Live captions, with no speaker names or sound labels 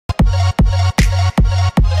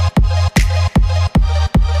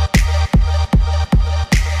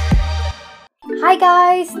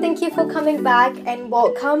guys, thank you for coming back and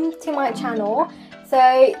welcome to my channel.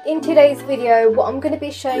 So in today's video, what I'm going to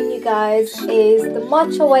be showing you guys is the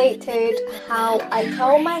much awaited how I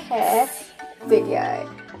curl my hair video.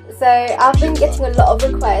 So I've been getting a lot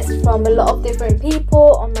of requests from a lot of different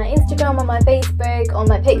people on my Instagram, on my Facebook, on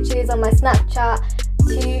my pictures, on my Snapchat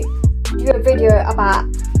to do a video about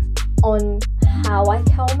on how I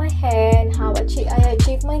curl my hair and how I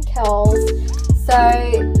achieve my curls. So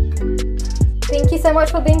thank you so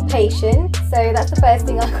much for being patient. So that's the first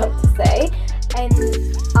thing I got to say, and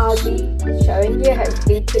I'll be showing you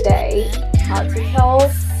hopefully today how to curl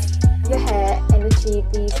your hair and achieve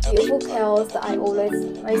these beautiful curls that I always,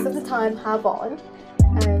 most of the time, have on,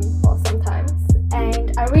 or sometimes.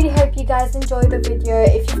 And I really hope you guys enjoy the video.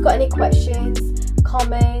 If you've got any questions,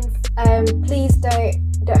 comments, please don't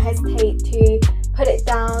hesitate to put it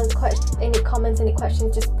down. Any comments, any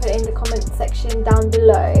questions, just put it in the comment section down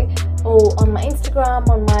below, or on my Instagram,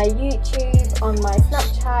 on my YouTube, on my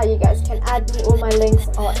Snapchat. You guys can add me. All my links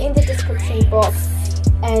are in the description box,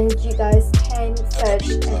 and you guys can search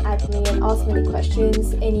and add me and ask me any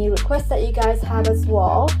questions, any requests that you guys have as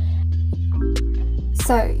well.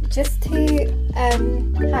 So just to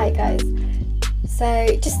hi guys. So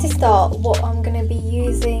just to start, what I'm going to be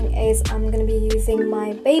using is I'm going to be using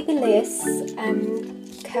my BaByliss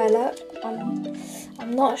curler.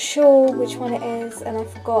 I'm not sure which one it is and I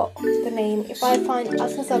forgot the name. If I find,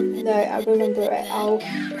 as soon as I remember it, I'll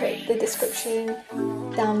put the description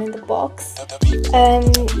down in the box.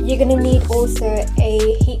 You're going to need also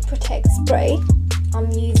a heat protect spray.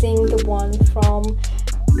 I'm using the one from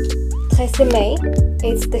Protectant.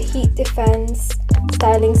 It's the heat defense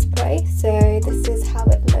styling spray. So this is how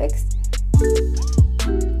it looks.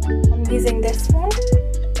 I'm using this one,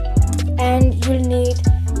 and you'll need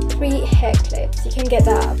 3 hair clips. You can get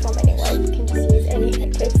that from anywhere. You can just use any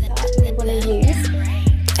hair clips that you want to use,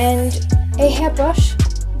 and a hairbrush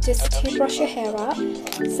just to brush your hair out.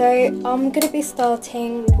 So I'm going to be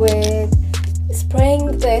starting with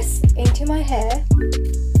spraying this into my hair.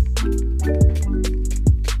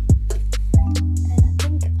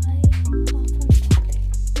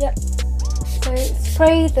 Yep. So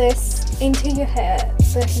spray this into your hair,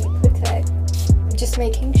 the heat protect, just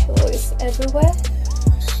making sure it's everywhere,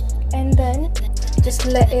 and then just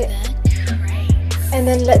let it, and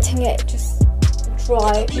then letting it just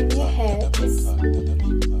dry in your hair.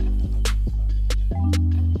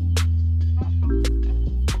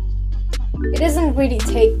 It doesn't really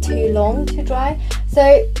take too long to dry.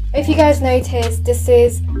 So if you guys notice, this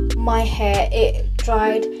is my hair, it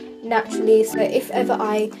dried naturally. So if ever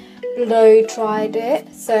I blow dried it,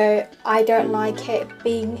 so I don't like it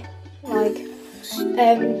being like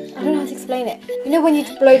I don't know how to explain it. You know when you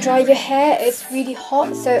blow dry your hair, it's really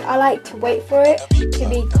hot, so I like to wait for it to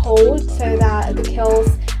be cold so that the curls,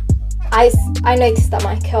 I notice that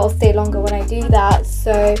my curls stay longer when I do that,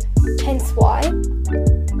 so hence why.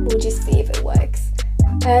 We'll just see if it works.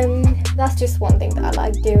 That's just one thing that I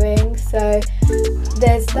like doing, so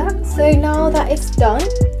there's that. So now that it's done,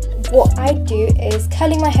 what I do is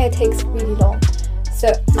curling my hair takes really long. So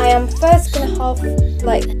I am first gonna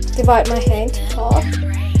divide my hair into half,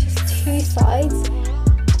 just 2 sides,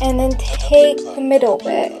 and then take the middle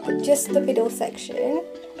bit, just the middle section,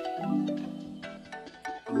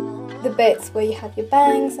 the bits where you have your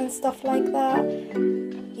bangs and stuff like that,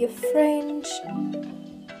 your fringe,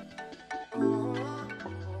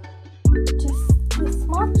 just this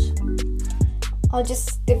much. I'll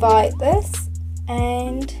just divide this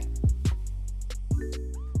and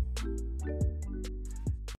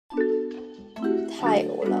tie it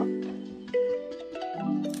all up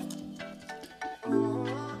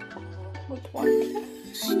with one clip.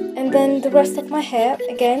 And then the rest of my hair,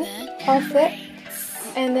 again, half it,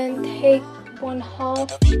 and then take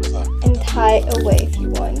 1/2 and tie it away if you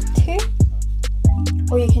want to,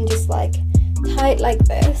 or you can just like tie it like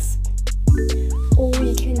this, or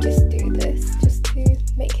you can just do this just to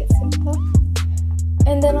make it simpler.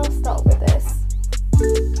 And then I'll start with this.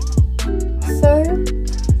 So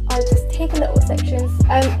I just take little sections.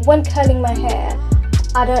 When curling my hair,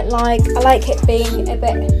 I like it being a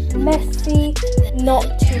bit messy,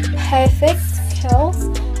 not too perfect curls.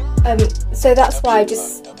 So that's why I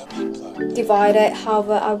just divide it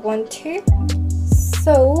however I want to.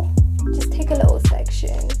 So just take a little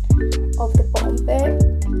section of the bottom bit,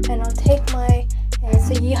 and I'll take my hair.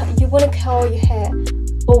 So you want to curl your hair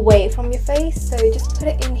away from your face, so just put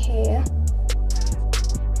it in here.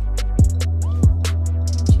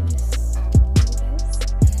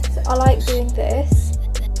 I like doing this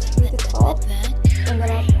to the top, and then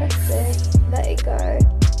I'll press this, let it go.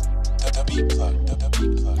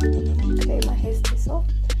 Okay, my hair's too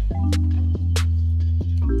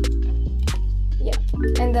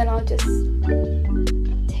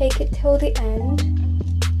take it till the end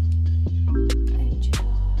and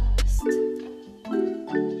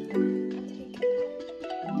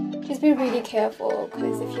just be really careful,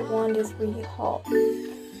 because if your wand is really hot,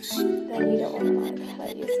 then you don't want to like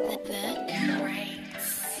hurt yourself.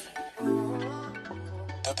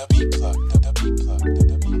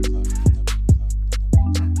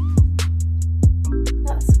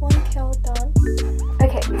 That's one curl done.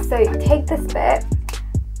 Okay, so take this bit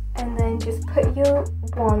and then just put your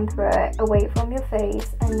wand thread away from your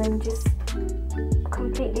face, and then just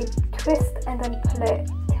completely twist and then pull it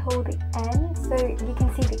till the end, so you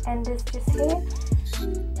can see the end is just here,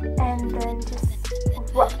 and then just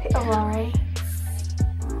wrap it around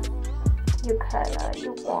your curler,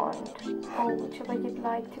 your wand, or whichever you'd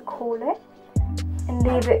like to call it, and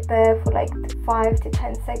leave it there for like 5 to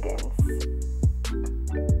 10 seconds.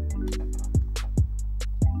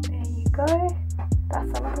 There you go,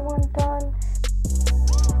 that's another one done.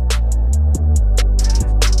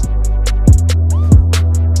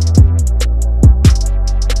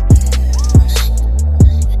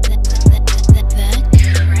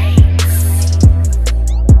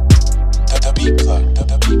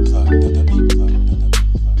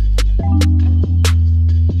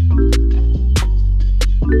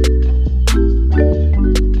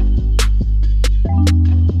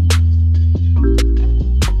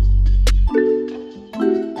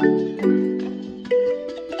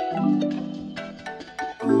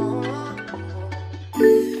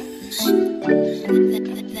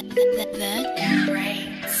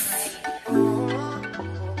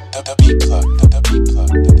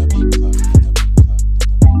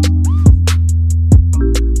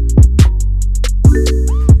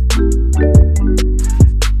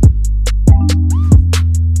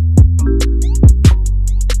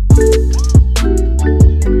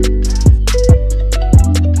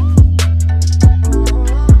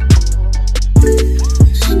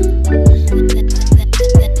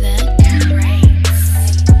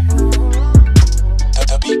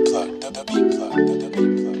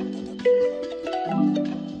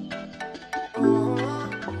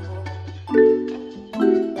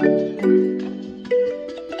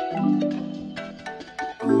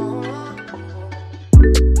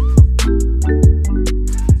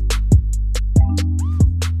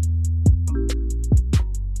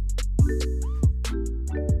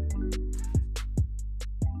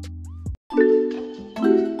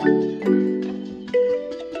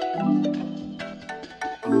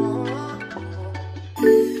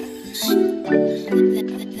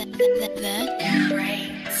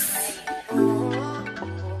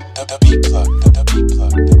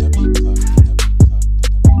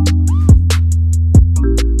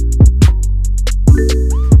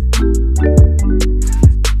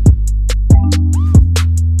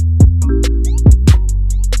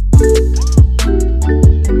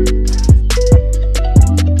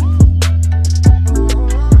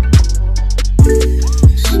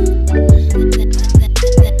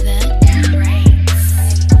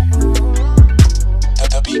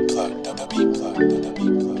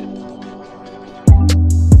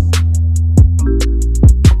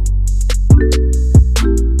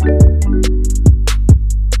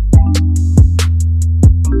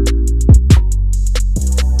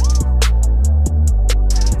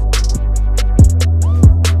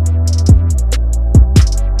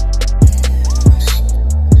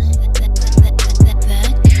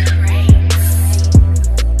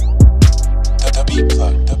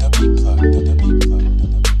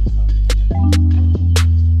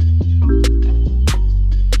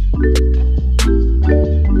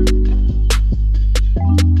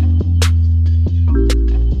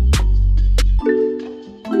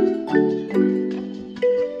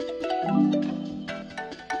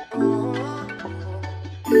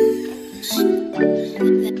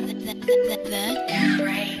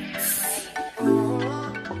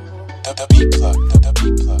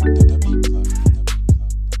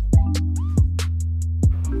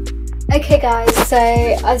 Okay guys, so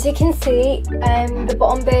as you can see, the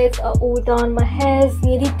bottom bits are all done, my hair is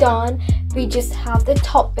nearly done, we just have the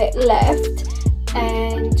top bit left,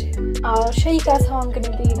 and I'll show you guys how I'm going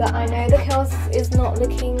to do that. I know the curls is not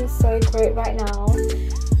looking so great right now,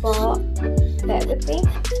 but bear with me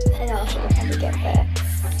and I'll show you how to get there.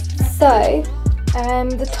 So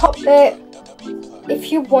the top bit,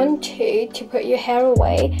 if you want to put your hair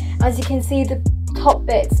away, as you can see, the top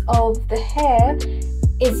bits of the hair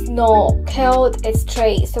is not curled, it's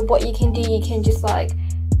straight. So what you can do, you can just like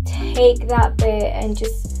take that bit and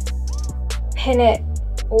just pin it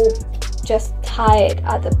or just tie it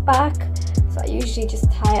at the back So I usually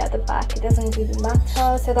just tie it at the back. It doesn't really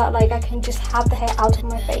matter, so that like I can just have the hair out of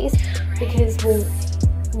my face, because we'll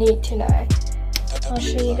need to know. I'll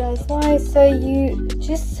show you guys why. So you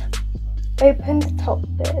just open the top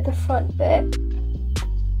bit, the front bit.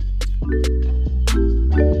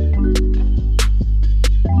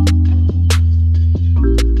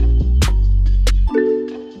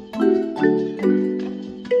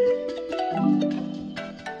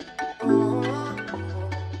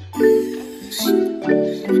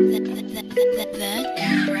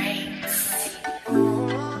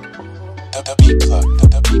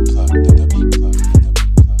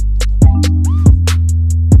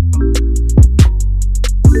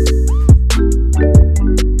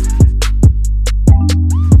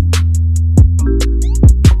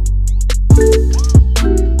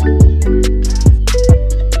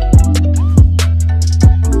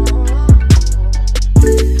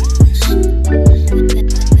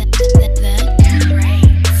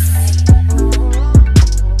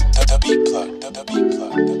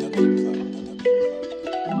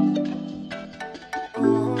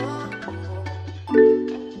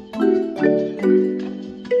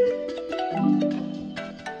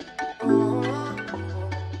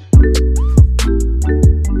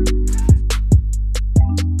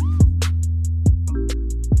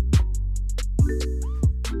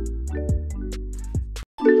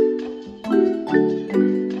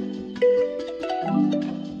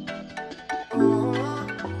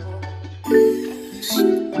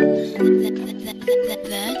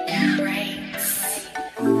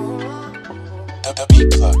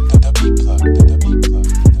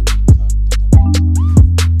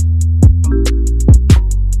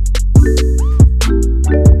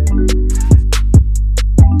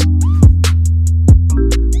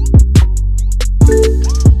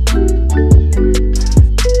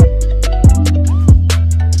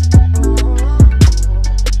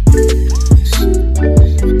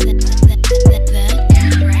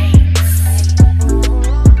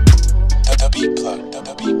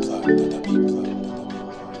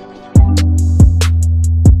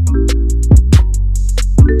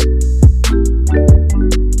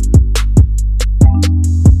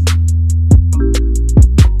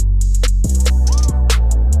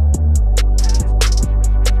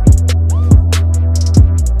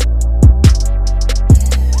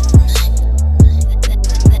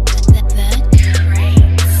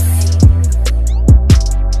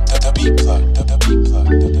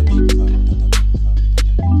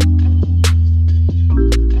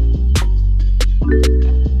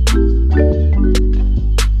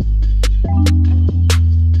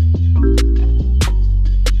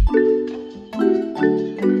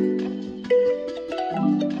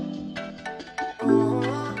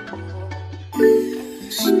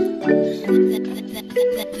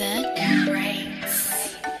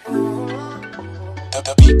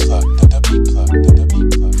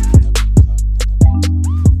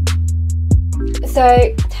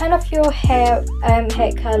 So turn off your hair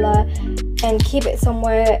curler and keep it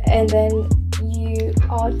somewhere, and then you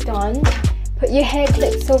are done. Put your hair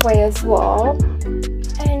clips away as well,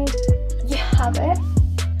 and you have it,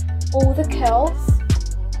 all the curls.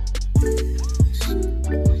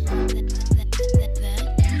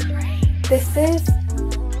 This is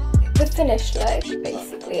the finished look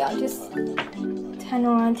basically. I'll just turn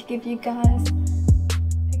around to give you guys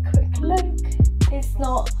a quick look. It's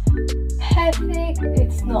not perfect,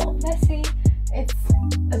 it's not messy, it's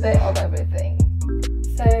a bit of everything.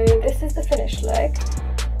 So this is the finished look.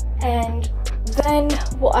 And then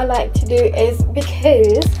what I like to do is,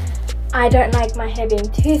 because I don't like my hair being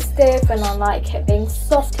too stiff and I like it being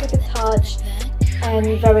soft to the touch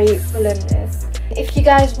and very voluminous. If you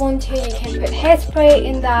guys want to, you can put hairspray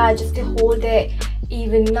in there just to hold it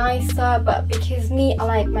even nicer, but because me, I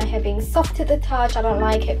like my hair being soft to the touch, I don't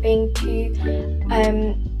like it being too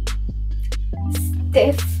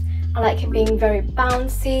stiff. I like it being very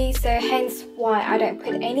bouncy, so hence why I don't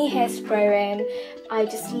put any hairspray in. I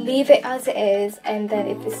just leave it as it is, and then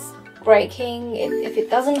if it's breaking, if it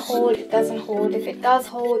doesn't hold, it doesn't hold. If it does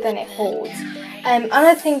hold, then it holds.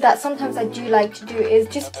 Another thing that sometimes I do like to do is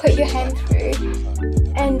just put your hand through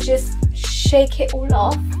and just shake it all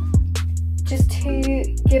off, just to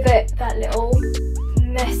give it that little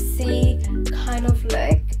messy kind of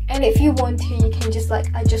look. And if you want to, you can just like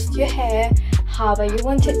adjust your hair however you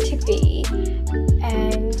want it to be,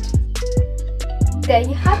 and there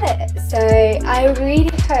you have it. So I really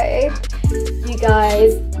hope you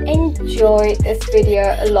guys enjoyed this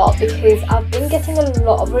video a lot, because I've been getting a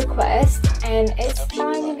lot of requests and it's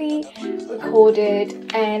finally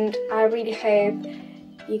recorded, and I really hope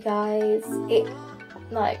you guys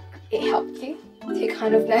it helped you to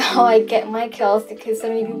kind of know how I get my curls, because so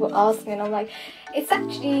many people ask me and I'm like, it's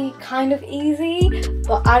actually kind of easy,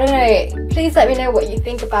 but I don't know. Please let me know what you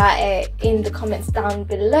think about it in the comments down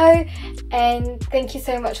below, and thank you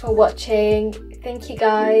so much for watching. Thank you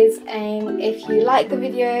guys, and if you like the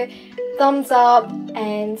video, thumbs up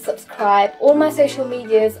and subscribe. All my social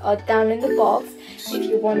medias are down in the box. If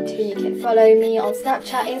you want to, you can follow me on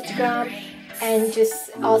Snapchat, Instagram, and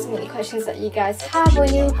just ask me any questions that you guys have or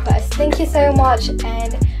any requests. Thank you so much,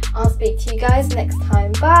 and I'll speak to you guys next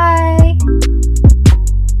time. Bye!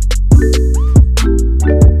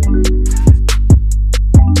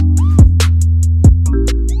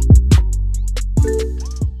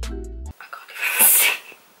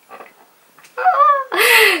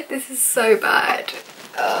 This is so bad.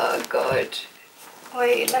 Oh god.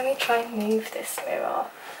 Wait, let me try and move this mirror.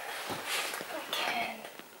 If I can.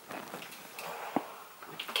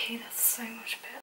 Okay, that's so much better.